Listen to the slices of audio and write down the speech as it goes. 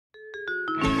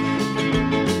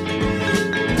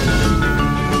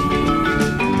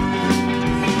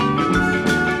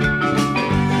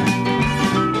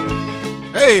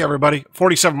Hey everybody,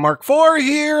 47 Mark IV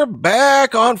here,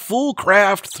 back on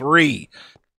FoolCraft 3.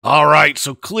 Alright,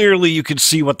 so clearly you can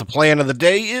see what the plan of the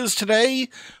day is today.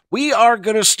 We are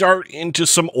going to start into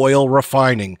some oil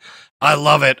refining. I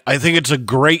love it. I think it's a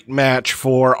great match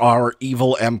for our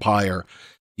evil empire.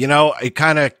 You know, it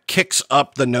kind of kicks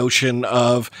up the notion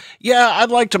of, yeah,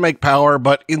 I'd like to make power,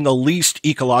 but in the least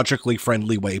ecologically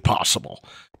friendly way possible.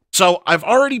 So I've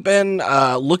already been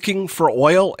looking for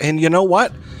oil, and you know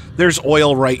what? There's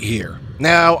oil right here.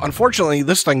 Now, unfortunately,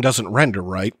 this thing doesn't render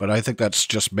right, but I think that's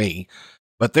just me.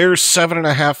 But there's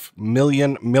 7.5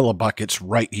 million millibuckets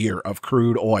right here of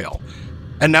crude oil.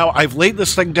 And now I've laid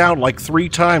this thing down like 3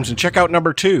 times, and check out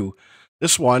number 2.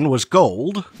 This one was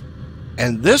gold,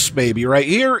 and this baby right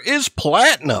here is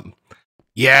platinum.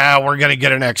 Yeah, we're going to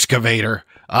get an excavator.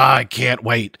 I can't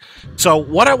wait. So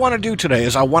what I want to do today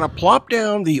is I want to plop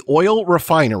down the oil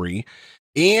refinery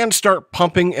and start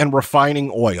pumping and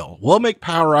refining oil. We'll make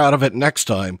power out of it next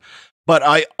time. But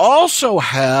I also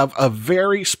have a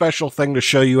very special thing to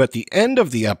show you at the end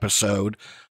of the episode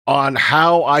on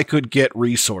how I could get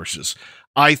resources.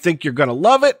 I think you're going to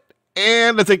love it,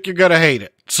 and I think you're going to hate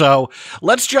it. So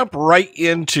let's jump right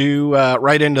into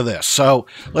this. So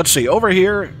let's see. Over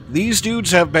here, these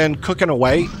dudes have been cooking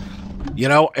away. You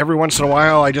know, every once in a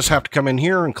while, I just have to come in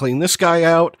here and clean this guy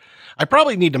out. I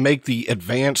probably need to make the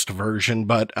advanced version,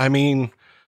 but I mean,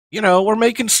 you know, we're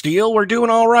making steel. We're doing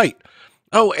all right.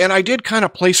 Oh, and I did kind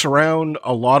of place around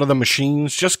a lot of the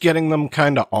machines, just getting them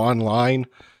kind of online,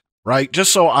 right?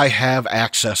 Just so I have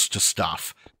access to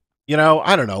stuff. You know,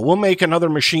 I don't know. We'll make another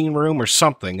machine room or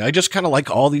something. I just kind of like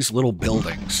all these little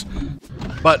buildings.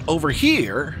 But over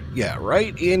here, yeah,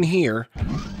 right in here,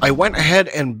 I went ahead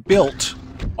and built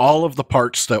all of the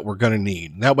parts that we're going to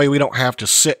need. That way we don't have to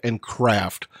sit and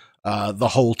craft the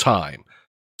whole time.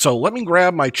 So let me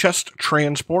grab my chest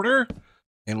transporter,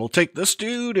 and we'll take this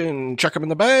dude and chuck him in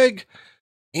the bag.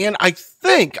 And I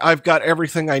think I've got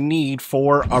everything I need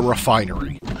for a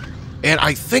refinery. And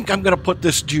I think I'm going to put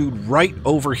this dude right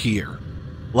over here.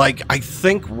 Like, I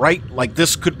think like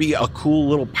this could be a cool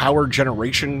little power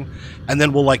generation, and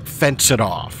then we'll, like, fence it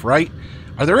off, right?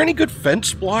 Are there any good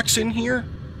fence blocks in here?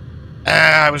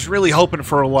 I was really hoping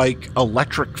for, like,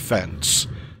 electric fence.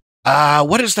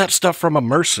 What is that stuff from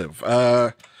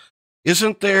Immersive?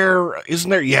 Isn't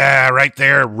there, yeah, right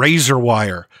there, razor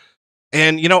wire.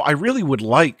 And, you know, I really would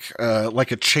like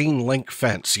a chain link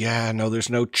fence. Yeah, no, there's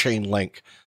no chain link.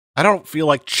 I don't feel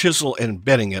like chisel and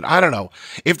bedding it. I don't know.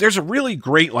 If there's a really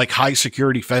great, like, high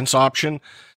security fence option,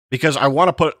 because I want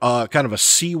to put kind of a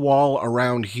seawall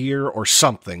around here or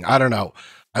something. I don't know.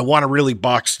 I want to really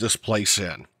box this place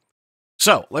in.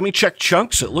 So, let me check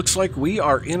chunks. It looks like we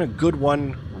are in a good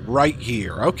one right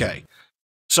here. Okay.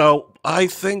 So, I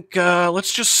think,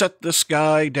 let's just set this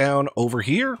guy down over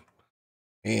here.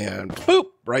 And boop,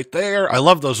 right there. I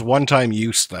love those one-time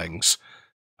use things.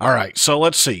 All right, so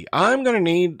let's see. I'm going to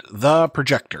need the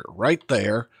projector right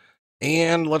there.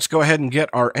 And let's go ahead and get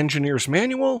our engineer's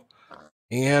manual.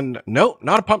 And no,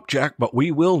 not a pump jack, but we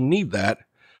will need that.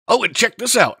 Oh, and check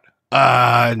this out.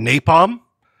 Napalm.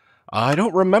 I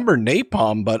don't remember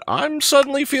napalm, but I'm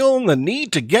suddenly feeling the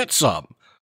need to get some.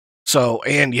 So,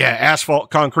 and yeah,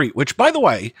 asphalt concrete, which, by the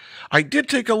way, I did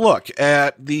take a look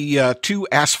at the 2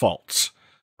 asphalts,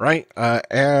 right?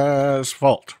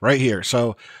 Asphalt right here.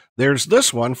 So there's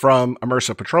this one from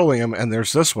Immersive Petroleum, and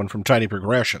there's this one from Tiny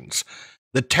Progressions.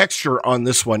 The texture on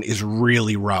this one is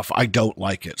really rough. I don't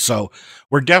like it. So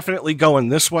we're definitely going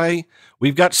this way.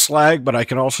 We've got slag, but I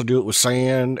can also do it with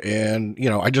sand, and, you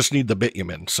know, I just need the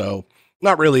bitumen. So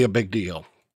not really a big deal.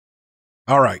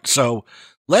 All right, so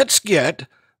let's get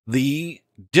the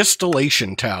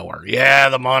distillation tower. Yeah,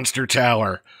 the monster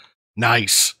tower.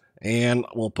 Nice. And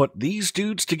we'll put these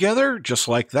dudes together just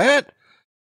like that.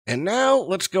 And now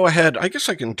let's go ahead. I guess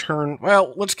I can turn,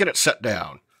 well, let's get it set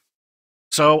down.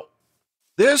 So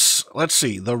this, let's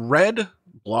see, the red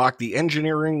block, the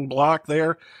engineering block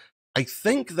there, I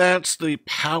think that's the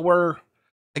power.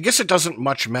 I guess it doesn't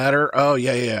much matter. Oh,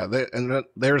 yeah. And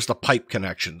there's the pipe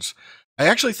connections. I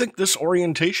actually think this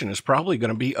orientation is probably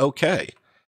going to be okay.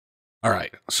 All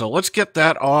right, so let's get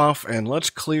that off, and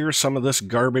let's clear some of this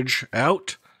garbage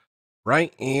out,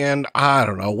 right? And I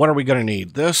don't know, what are we going to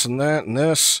need? This and that and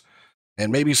this,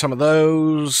 and maybe some of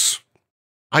those.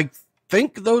 I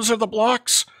think those are the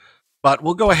blocks, but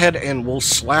we'll go ahead and we'll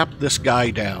slap this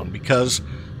guy down, because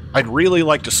I'd really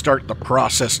like to start the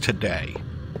process today,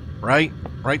 right?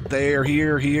 Right there,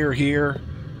 here.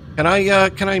 Can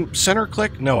I center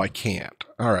click? No, I can't.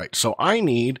 All right, so I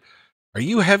need, are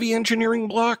you heavy engineering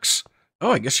blocks?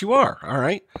 Oh, I guess you are. All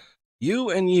right. You,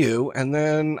 and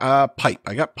then pipe.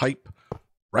 I got pipe.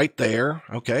 right there.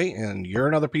 Okay, and you're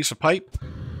another piece of pipe.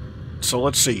 So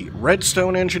let's see,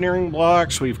 redstone engineering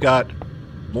blocks. We've got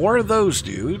more of those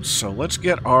dudes. So let's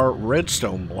get our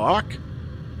redstone block.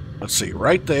 Let's see,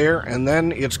 right there. And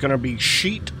then it's going to be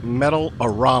sheet metal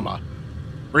arama.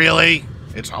 Really?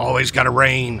 It's always got to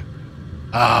rain.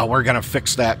 We're going to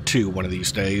fix that too one of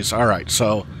these days. All right,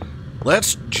 so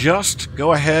let's just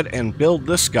go ahead and build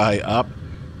this guy up.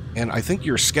 And I think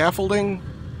you're scaffolding.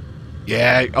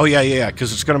 Yeah, oh yeah,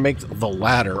 because it's going to make the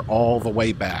ladder all the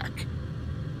way back.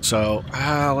 So,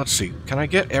 let's see. Can I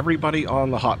get everybody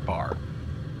on the hotbar?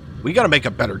 We got to make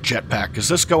a better jetpack, because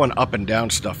this going up and down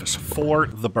stuff is for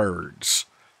the birds.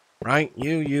 Right?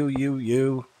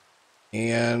 You.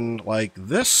 And like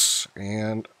this.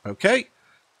 And, okay.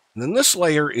 And then this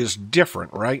layer is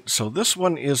different, right? So this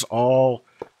one is all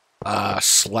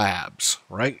slabs,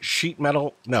 right? Sheet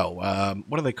metal. No,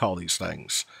 what do they call these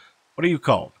things? What do you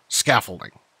call?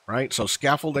 Scaffolding, right? So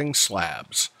scaffolding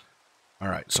slabs. All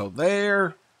right, so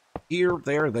there, here,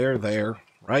 there,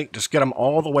 right? Just get them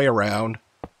all the way around.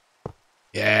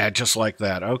 Yeah, just like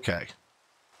that. Okay.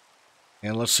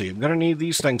 And let's see, I'm going to need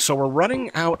these things. So we're running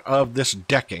out of this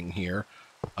decking here,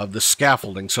 of the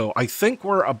scaffolding. So I think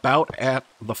we're about at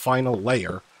the final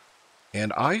layer.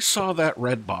 And I saw that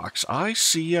red box. I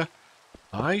see ya.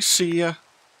 I see ya.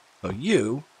 So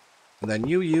you, and then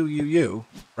you.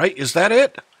 Right? Is that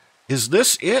it? Is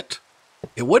this it?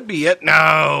 It would be it.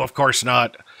 No, of course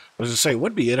not. I was going to say, it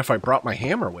would be it if I brought my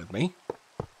hammer with me.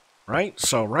 Right?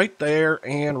 So right there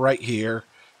and right here.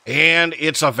 And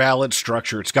it's a valid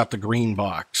structure. It's got the green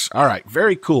box. All right,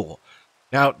 very cool.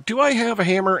 Now, do I have a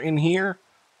hammer in here?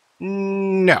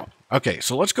 No. Okay,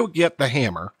 so let's go get the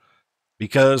hammer,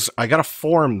 because I got to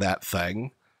form that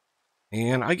thing.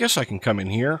 And I guess I can come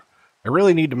in here. I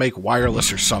really need to make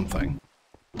wireless or something.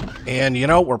 And, you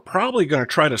know, we're probably going to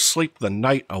try to sleep the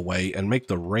night away and make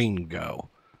the rain go.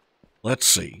 Let's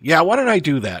see. Yeah, why don't I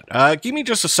do that? Give me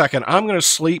just a second. I'm going to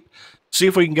sleep, see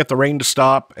if we can get the rain to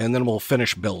stop, and then we'll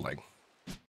finish building.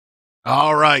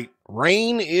 All right,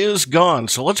 rain is gone.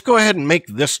 So let's go ahead and make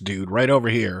this dude right over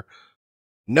here.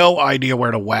 No idea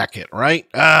where to whack it, right?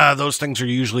 Those things are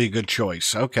usually a good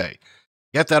choice. Okay,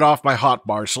 get that off my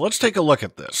hotbar. So let's take a look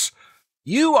at this.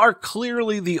 You are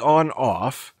clearly the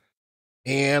on-off,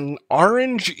 and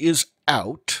orange is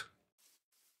out.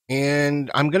 And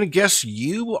I'm going to guess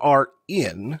you are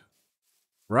in,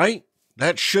 right?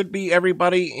 That should be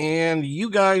everybody. And you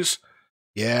guys,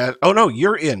 yeah. Oh, no,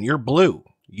 you're in. You're blue.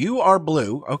 You are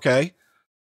blue. Okay.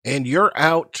 And you're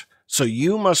out. So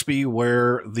you must be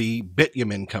where the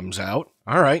bitumen comes out.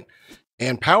 All right.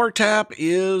 And power tap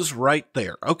is right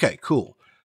there. Okay, cool.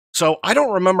 So I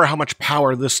don't remember how much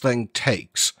power this thing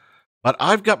takes, but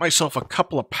I've got myself a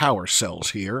couple of power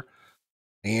cells here.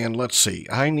 And let's see,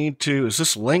 I need to, is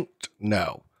this linked?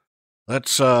 No.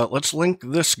 Let's link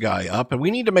this guy up, and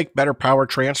we need to make better power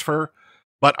transfer,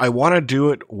 but I want to do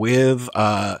it with,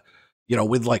 you know,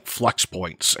 with like flux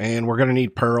points, and we're going to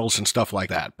need pearls and stuff like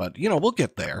that, but, you know, we'll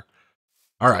get there.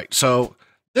 All right, so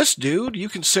this dude, you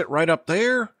can sit right up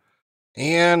there,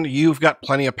 and you've got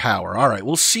plenty of power. All right,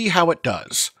 we'll see how it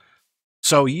does.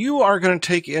 So you are going to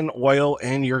take in oil,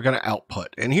 and you're going to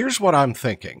output, and here's what I'm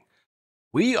thinking.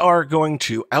 We are going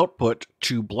to output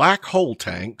to black hole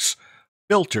tanks,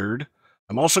 filtered.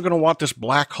 I'm also going to want this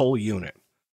black hole unit.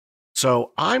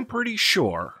 So I'm pretty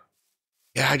sure,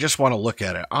 yeah, I just want to look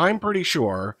at it. I'm pretty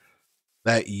sure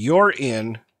that you're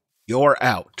in, you're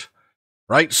out,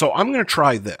 right? So I'm going to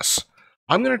try this.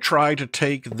 I'm going to try to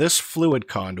take this fluid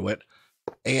conduit,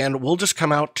 and we'll just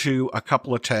come out to a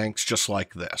couple of tanks just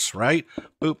like this, right?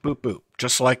 Boop, boop, boop,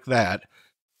 just like that.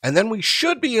 And then we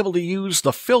should be able to use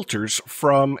the filters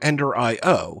from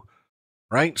Ender.io,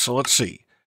 right? So let's see.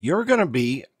 You're going to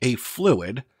be a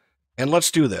fluid, and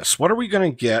let's do this. What are we going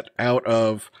to get out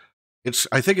of,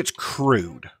 I think it's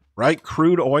crude, right?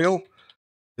 Crude oil.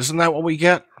 Isn't that what we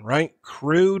get, right?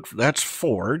 Crude, that's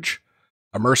forge.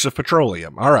 Immersive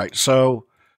petroleum. All right, so,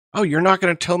 oh, you're not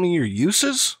going to tell me your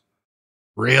uses?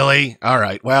 Really? All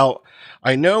right, well,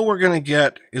 I know we're going to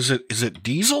get, is it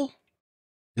diesel?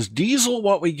 Is diesel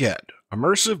what we get?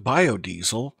 Immersive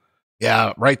biodiesel?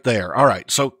 Yeah, right there. All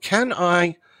right. So can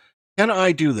I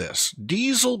do this?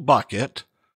 Diesel bucket,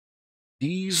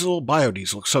 diesel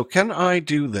biodiesel. So can I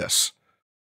do this?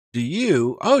 Do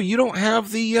you? Oh, you don't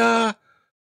have the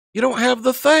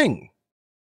thing.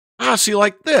 Ah, see,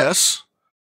 like this,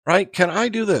 right? Can I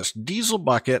do this? Diesel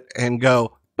bucket and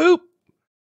go boop.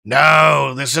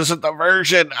 No, this isn't the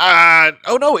version.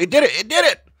 Oh no, it did it. It did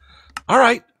it. All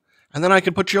right. And then I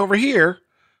can put you over here.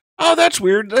 Oh, that's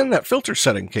weird. Then that filter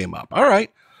setting came up. All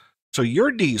right. So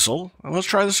you're diesel. And let's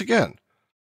try this again.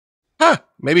 Huh,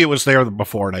 maybe it was there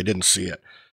before and I didn't see it.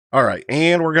 All right,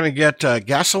 and we're going to get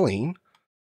gasoline,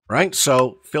 right?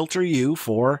 So filter you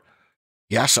for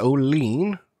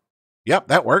gasoline. Yep,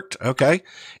 that worked. Okay.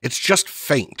 It's just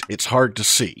faint. It's hard to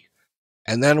see.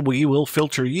 And then we will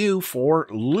filter you for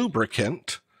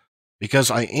lubricant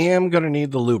because I am going to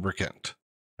need the lubricant.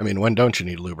 I mean, when don't you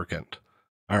need lubricant?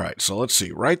 All right, so let's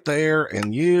see. Right there,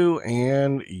 and you,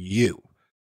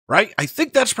 right? I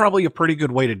think that's probably a pretty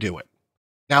good way to do it.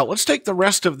 Now, let's take the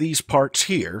rest of these parts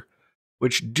here,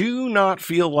 which do not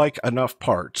feel like enough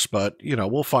parts, but, you know,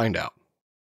 we'll find out.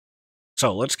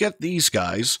 So let's get these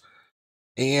guys.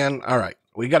 And, all right,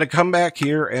 we got to come back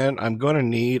here, and I'm going to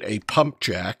need a pump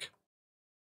jack.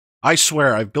 I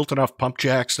swear, I've built enough pump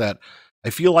jacks that I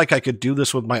feel like I could do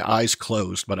this with my eyes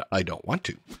closed, but I don't want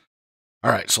to.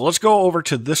 All right, so let's go over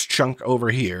to this chunk over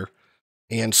here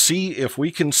and see if we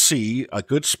can see a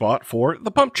good spot for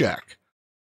the pump jack.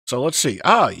 So let's see.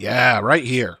 Ah, yeah, right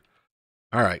here.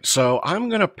 All right, so I'm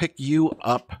going to pick you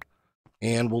up,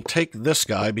 and we'll take this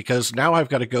guy because now I've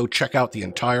got to go check out the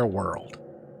entire world.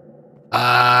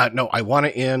 No, I want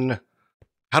it in...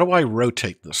 How do I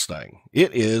rotate this thing?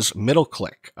 It is middle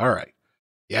click. All right.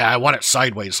 Yeah, I want it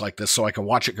sideways like this so I can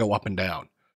watch it go up and down.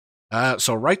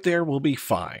 So right there will be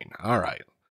fine. All right.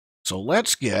 So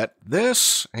let's get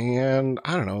this and,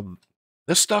 I don't know,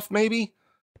 this stuff maybe?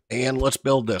 And let's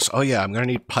build this. Oh, yeah, I'm going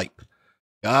to need pipe.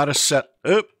 Gotta set...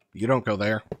 Oop, you don't go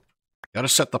there. Gotta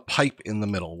set the pipe in the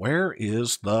middle. Where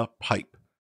is the pipe?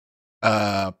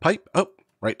 Pipe? Oh,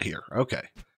 right here. Okay.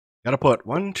 Gotta put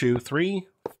 1, 2, 3,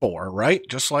 4, right?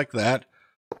 Just like that.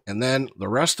 And then the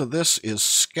rest of this is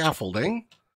scaffolding.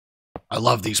 I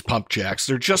love these pump jacks.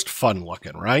 They're just fun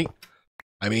looking, right?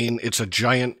 I mean, it's a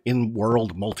giant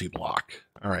in-world multi-block.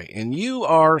 All right, and you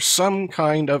are some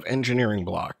kind of engineering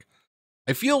block.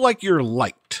 I feel like you're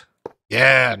light.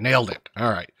 Yeah, nailed it.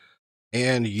 All right.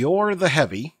 And you're the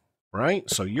heavy, right?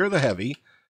 So you're the heavy.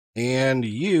 And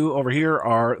you over here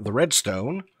are the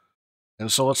redstone.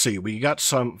 And so let's see. We got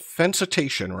some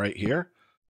fencetation right here.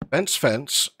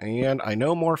 Fence, and I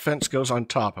know more fence goes on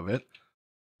top of it.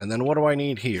 And then what do I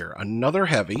need here? Another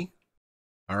heavy.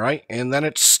 All right, and then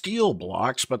it's steel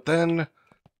blocks, but then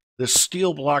this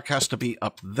steel block has to be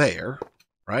up there,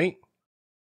 right?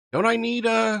 Don't I need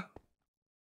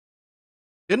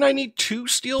didn't I need 2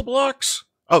 steel blocks?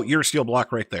 Oh, you're a steel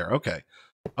block right there. Okay.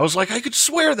 I was like, I could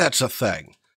swear that's a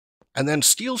thing. And then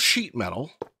steel sheet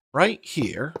metal right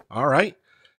here. All right.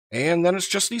 And then it's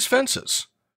just these fences,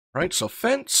 right? So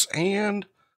fence and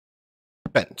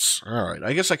fence. All right.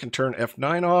 I guess I can turn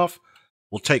F9 off.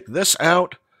 We'll take this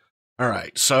out. All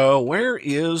right. So where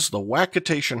is the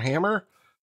wacketation hammer?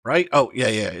 Right? Oh, yeah.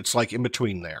 It's like in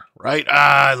between there, right?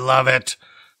 Ah, I love it.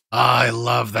 I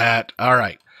love that. All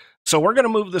right. So we're going to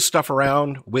move this stuff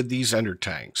around with these ender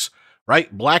tanks,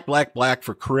 right? Black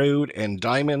for crude and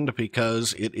diamond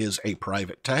because it is a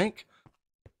private tank.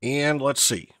 And let's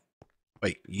see.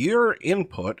 Wait, your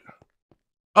input.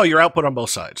 Oh, your output on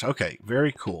both sides. Okay,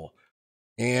 very cool.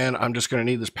 And I'm just going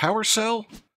to need this power cell.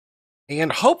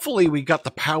 And hopefully we got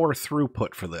the power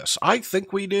throughput for this. I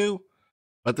think we do.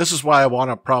 But this is why I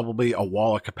want probably a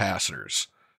wall of capacitors.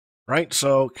 Right,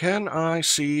 so can I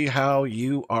see how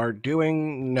you are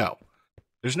doing? No.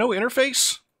 There's no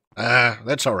interface?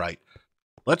 That's all right.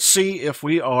 Let's see if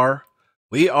we are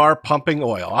pumping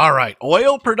oil. All right,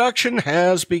 oil production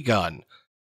has begun.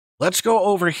 Let's go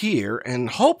over here and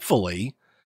hopefully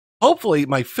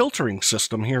my filtering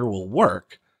system here will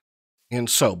work. And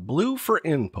so blue for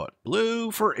input,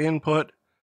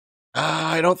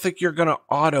 I don't think you're going to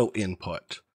auto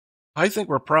input. I think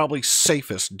we're probably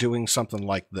safest doing something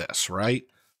like this, right?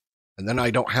 And then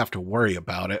I don't have to worry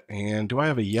about it. And do I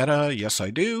have a Yetta? Yes, I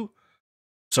do.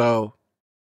 So,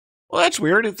 well, that's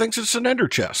weird. It thinks it's an ender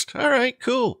chest. All right,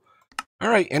 cool. All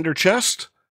right, ender chest.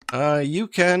 You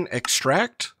can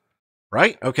extract,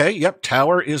 right? Okay, yep,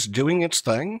 tower is doing its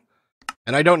thing.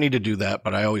 And I don't need to do that,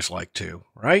 but I always like to,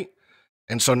 right?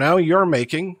 And so now you're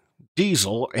making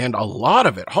diesel and a lot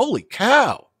of it. Holy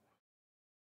cow.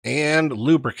 And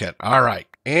lubricant. All right.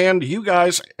 And you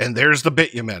guys, and there's the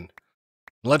bitumen.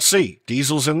 Let's see.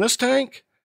 Diesel's in this tank.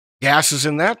 Gas is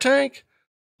in that tank.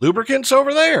 Lubricant's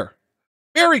over there.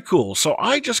 Very cool. So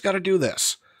I just got to do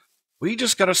this. We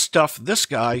just got to stuff this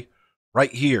guy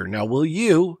right here. Now, will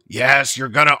you? Yes, you're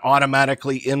going to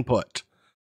automatically input.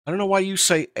 I don't know why you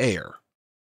say air,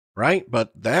 right?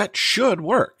 But that should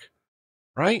work,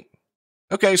 right?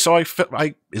 Okay, so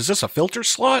is this a filter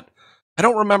slot? I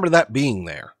don't remember that being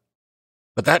there,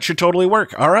 but that should totally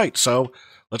work. All right, so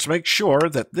let's make sure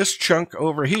that this chunk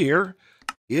over here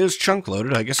is chunk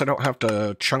loaded. I guess I don't have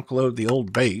to chunk load the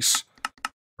old base,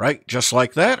 Right, just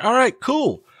like that. All right,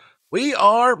 cool. We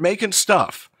are making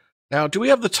stuff. Now, do we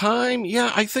have the time?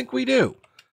 Yeah, I think we do.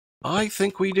 I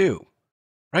think we do.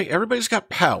 Right, everybody's got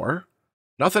power.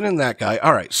 Nothing in that guy.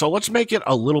 All right, so let's make it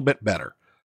a little bit better.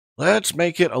 Let's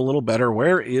make it a little better.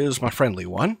 Where is my friendly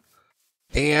one?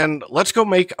 And let's go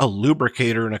make a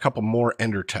lubricator and a couple more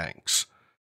ender tanks.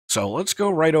 So let's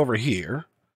go right over here.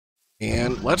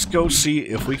 And let's go see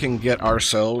if we can get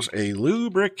ourselves a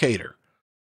lubricator.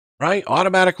 Right?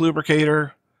 Automatic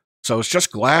lubricator. So it's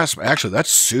just glass. Actually,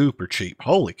 that's super cheap.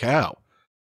 Holy cow.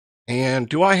 And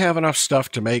do I have enough stuff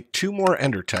to make 2 more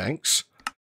ender tanks?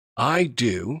 I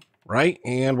do. Right?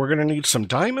 And we're going to need some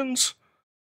diamonds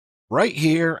right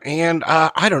here. And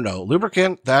I don't know.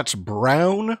 Lubricant, that's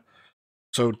brown.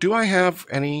 So do I have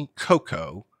any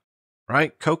cocoa?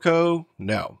 Right? Cocoa?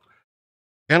 No.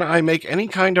 Can I make any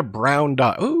kind of brown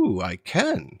dye? Ooh, I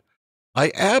can.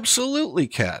 I absolutely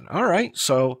can. All right.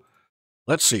 So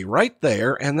let's see. Right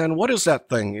there. And then what is that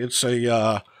thing? It's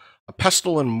a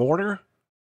pestle and mortar.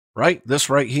 Right? This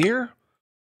right here.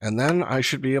 And then I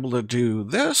should be able to do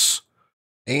this.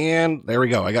 And there we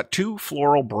go. I got 2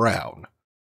 floral brown.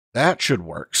 That should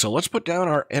work. So let's put down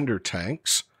our ender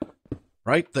tanks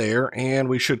right there, and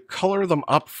we should color them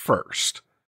up first.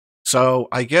 So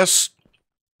I guess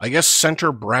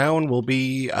center brown will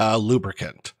be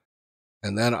lubricant.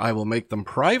 And then I will make them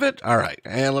private. All right,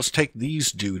 and let's take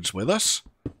these dudes with us.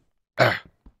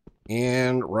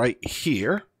 And right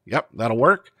here. Yep, that'll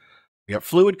work. We got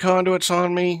fluid conduits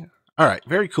on me. All right,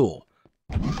 very cool.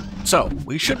 So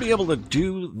we should be able to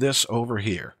do this over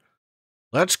here.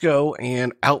 Let's go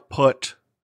and output.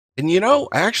 And you know,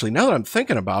 actually, now that I'm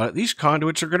thinking about it, these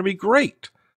conduits are going to be great.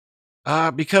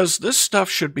 Because this stuff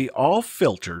should be all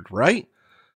filtered, right?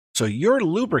 So you're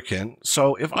lubricant.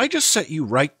 So if I just set you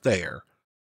right there,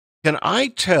 can I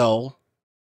tell,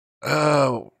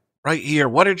 right here,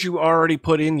 what did you already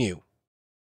put in you?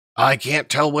 I can't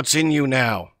tell what's in you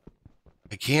now.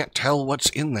 I can't tell what's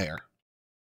in there.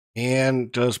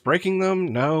 And does breaking them?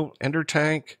 No. Ender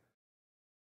tank.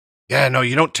 Yeah, no,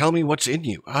 you don't tell me what's in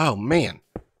you. Oh, man.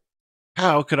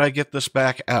 How could I get this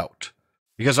back out?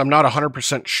 Because I'm not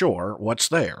 100% sure what's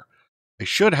there. I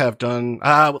should have done...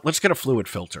 let's get a fluid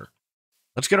filter.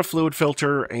 Let's get a fluid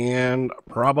filter and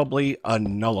probably a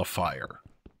nullifier.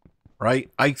 Right?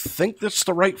 I think that's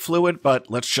the right fluid, but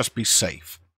let's just be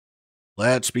safe.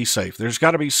 Let's be safe. There's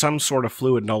got to be some sort of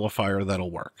fluid nullifier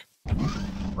that'll work.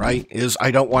 Right?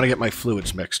 I don't want to get my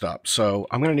fluids mixed up. So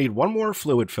I'm going to need 1 more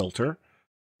fluid filter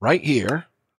right here.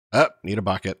 Need a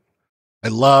bucket. I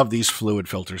love these fluid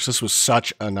filters. This was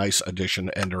such a nice addition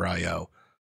to Ender.io.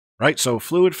 Right, so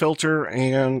fluid filter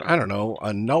and, I don't know,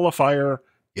 a nullifier.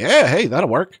 Yeah, hey, that'll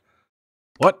work.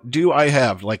 What do I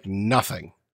have? Like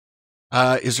nothing.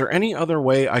 Is there any other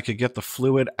way I could get the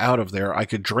fluid out of there? I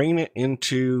could drain it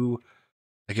into...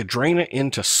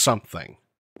 something.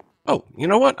 Oh, you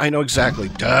know what? I know exactly.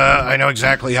 I know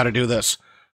exactly how to do this.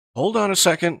 Hold on a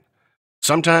second.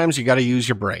 Sometimes you got to use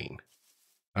your brain.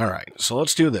 All right, so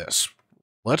let's do this.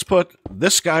 Let's put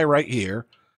this guy right here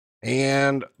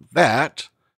and that,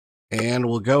 and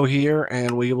we'll go here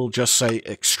and we will just say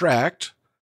extract.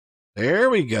 There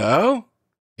we go.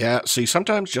 Yeah, see,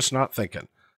 sometimes just not thinking.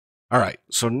 All right,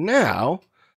 so now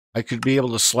I could be able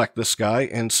to select this guy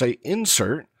and say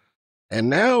insert, and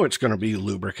now it's going to be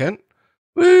lubricant.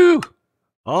 Woo!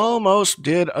 Almost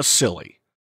did a silly.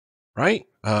 Right?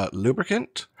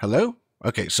 Lubricant. Hello?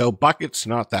 Okay, so bucket's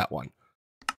not that one.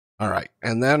 All right,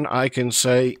 and then I can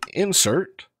say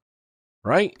insert,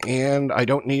 right? And I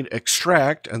don't need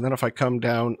extract, and then if I come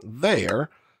down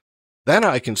there, then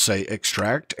I can say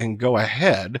extract and go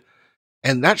ahead,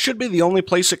 and that should be the only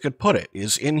place it could put it,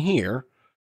 is in here,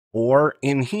 or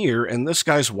in here, and this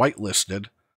guy's whitelisted,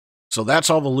 so that's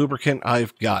all the lubricant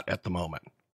I've got at the moment.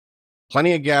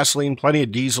 Plenty of gasoline, plenty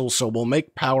of diesel, so we'll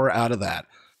make power out of that.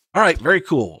 All right, very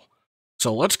cool.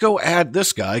 So let's go add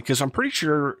this guy, because I'm pretty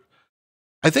sure...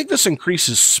 I think this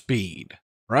increases speed,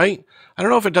 right? I don't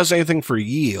know if it does anything for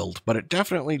yield, but it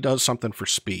definitely does something for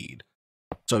speed.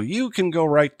 So you can go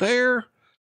right there,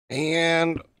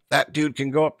 and that dude can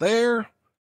go up there,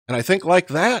 and I think like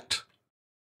that.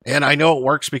 And I know it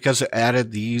works because it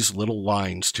added these little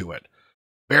lines to it.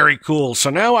 Very cool. So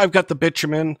now I've got the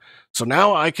bitumen, so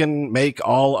now I can make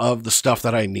all of the stuff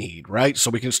that I need, right?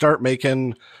 So we can start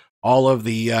making all of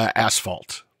the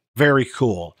asphalt. Very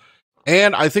cool.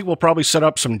 And I think we'll probably set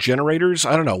up some generators.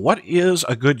 I don't know. What is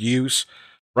a good use,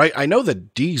 right? I know the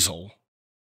diesel,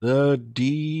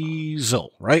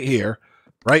 right here,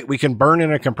 right? We can burn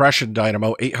in a compression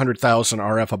dynamo, 800,000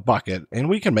 RF a bucket, and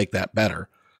we can make that better.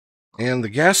 And the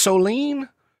gasoline,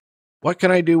 what can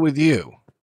I do with you?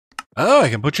 Oh, I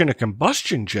can put you in a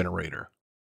combustion generator.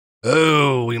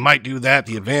 Oh, we might do that.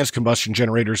 The advanced combustion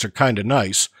generators are kind of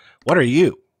nice. What are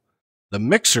you? The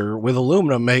mixer with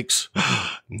aluminum makes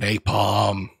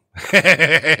napalm.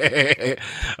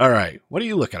 All right, what are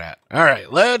you looking at? All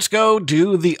right, let's go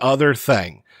do the other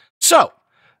thing. So,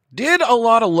 did a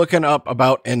lot of looking up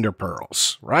about ender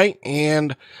pearls, right?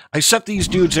 And I set these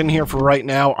dudes in here for right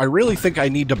now. I really think I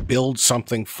need to build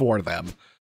something for them.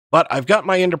 But I've got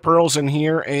my ender pearls in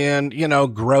here, and, you know,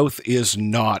 growth is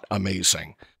not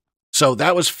amazing. So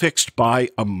that was fixed by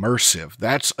immersive.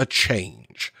 That's a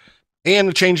change. And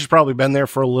the change has probably been there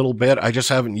for a little bit. I just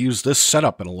haven't used this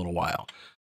setup in a little while.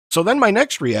 So then my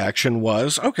next reaction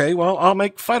was, okay, well, I'll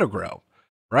make phytogrow,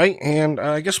 right? And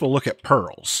I guess we'll look at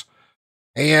pearls.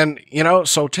 And, you know,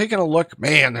 so taking a look,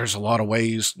 man, there's a lot of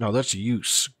ways. No, that's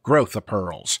use, growth of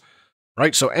pearls,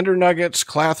 right? So ender nuggets,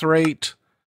 clathrate,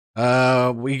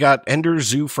 we got ender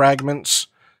zoo fragments.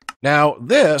 Now,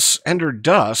 this, ender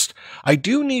dust, I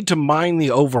do need to mine the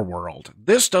overworld.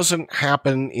 This doesn't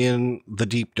happen in the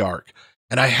deep dark.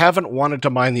 And I haven't wanted to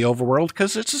mine the overworld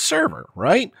because it's a server,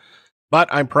 right? But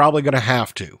I'm probably going to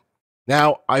have to.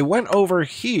 Now, I went over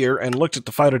here and looked at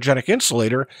the phytogenic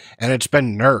insulator, and it's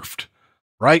been nerfed,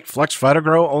 right? Flex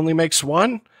Phytogrow only makes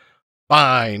one?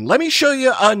 Fine, let me show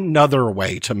you another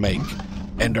way to make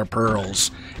ender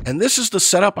pearls. And this is the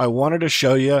setup I wanted to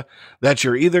show you that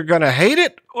you're either going to hate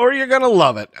it or you're going to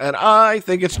love it. And I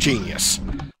think it's genius.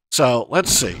 So let's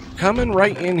see. Coming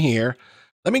right in here.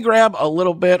 Let me grab a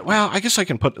little bit. Well, I guess I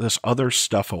can put this other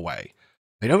stuff away.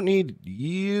 I don't need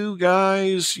you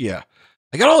guys. Yeah.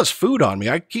 I got all this food on me.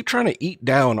 I keep trying to eat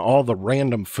down all the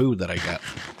random food that I get.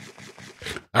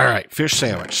 All right. Fish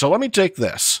sandwich. So let me take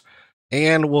this.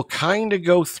 And we'll kind of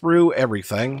go through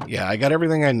everything. Yeah, I got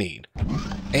everything I need.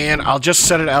 And I'll just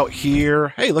set it out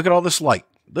here. Hey, look at all this light.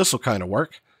 This will kind of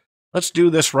work. Let's do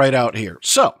this right out here.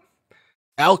 So,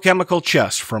 alchemical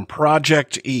chest from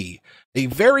Project E. A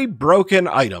very broken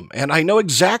item. And I know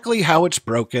exactly how it's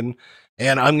broken.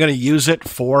 And I'm going to use it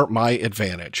for my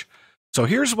advantage. So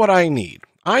here's what I need.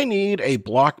 I need a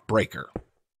block breaker.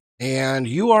 And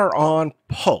you are on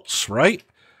pulse, right?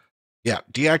 Yeah,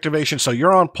 deactivation. So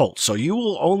you're on pulse. So you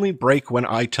will only break when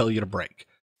I tell you to break.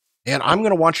 And I'm going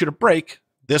to want you to break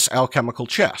this alchemical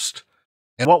chest.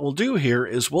 And what we'll do here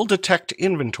is we'll detect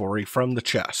inventory from the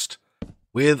chest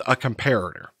with a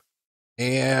comparator.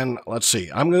 And let's see.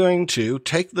 I'm going to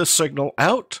take the signal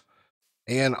out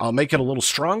and I'll make it a little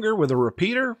stronger with a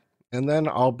repeater. And then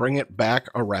I'll bring it back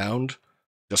around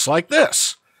just like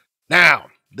this. Now,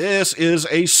 this is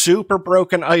a super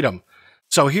broken item.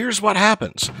 So here's what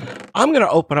happens. I'm going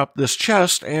to open up this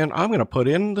chest and I'm going to put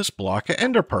in this block of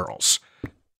ender pearls.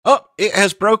 Oh, it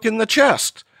has broken the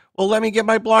chest. Well, let me get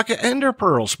my block of ender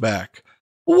pearls back.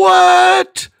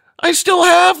 What? I still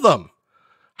have them.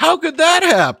 How could that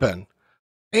happen?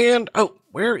 And, oh,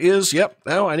 where is, yep,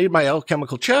 now I need my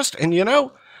alchemical chest. And you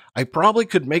know, I probably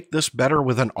could make this better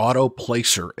with an auto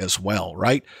placer as well,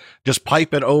 right? Just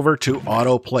pipe it over to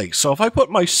auto place. So if I put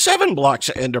my 7 blocks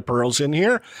of ender pearls in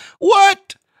here,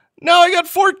 what? Now I got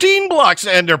 14 blocks of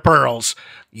ender pearls.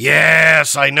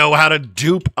 Yes, I know how to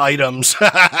dupe items.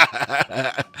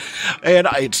 And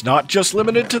it's not just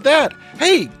limited to that.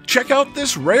 Hey, check out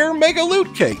this rare mega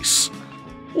loot case.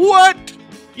 What?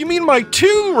 You mean my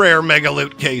 2 rare mega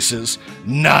loot cases?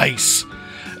 Nice.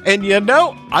 And you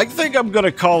know, I think I'm going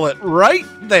to call it right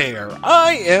there.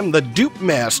 I am the Dupe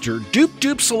Master, Dupe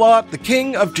Dupesalot, the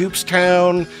King of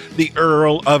Dupestown, the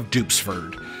Earl of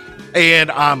Dupesford.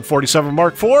 And I'm 47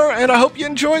 Mark IV, and I hope you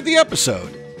enjoyed the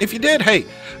episode. If you did, hey,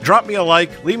 drop me a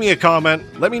like, leave me a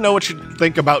comment, let me know what you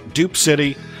think about Dupe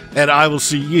City, and I will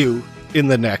see you in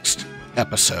the next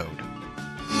episode.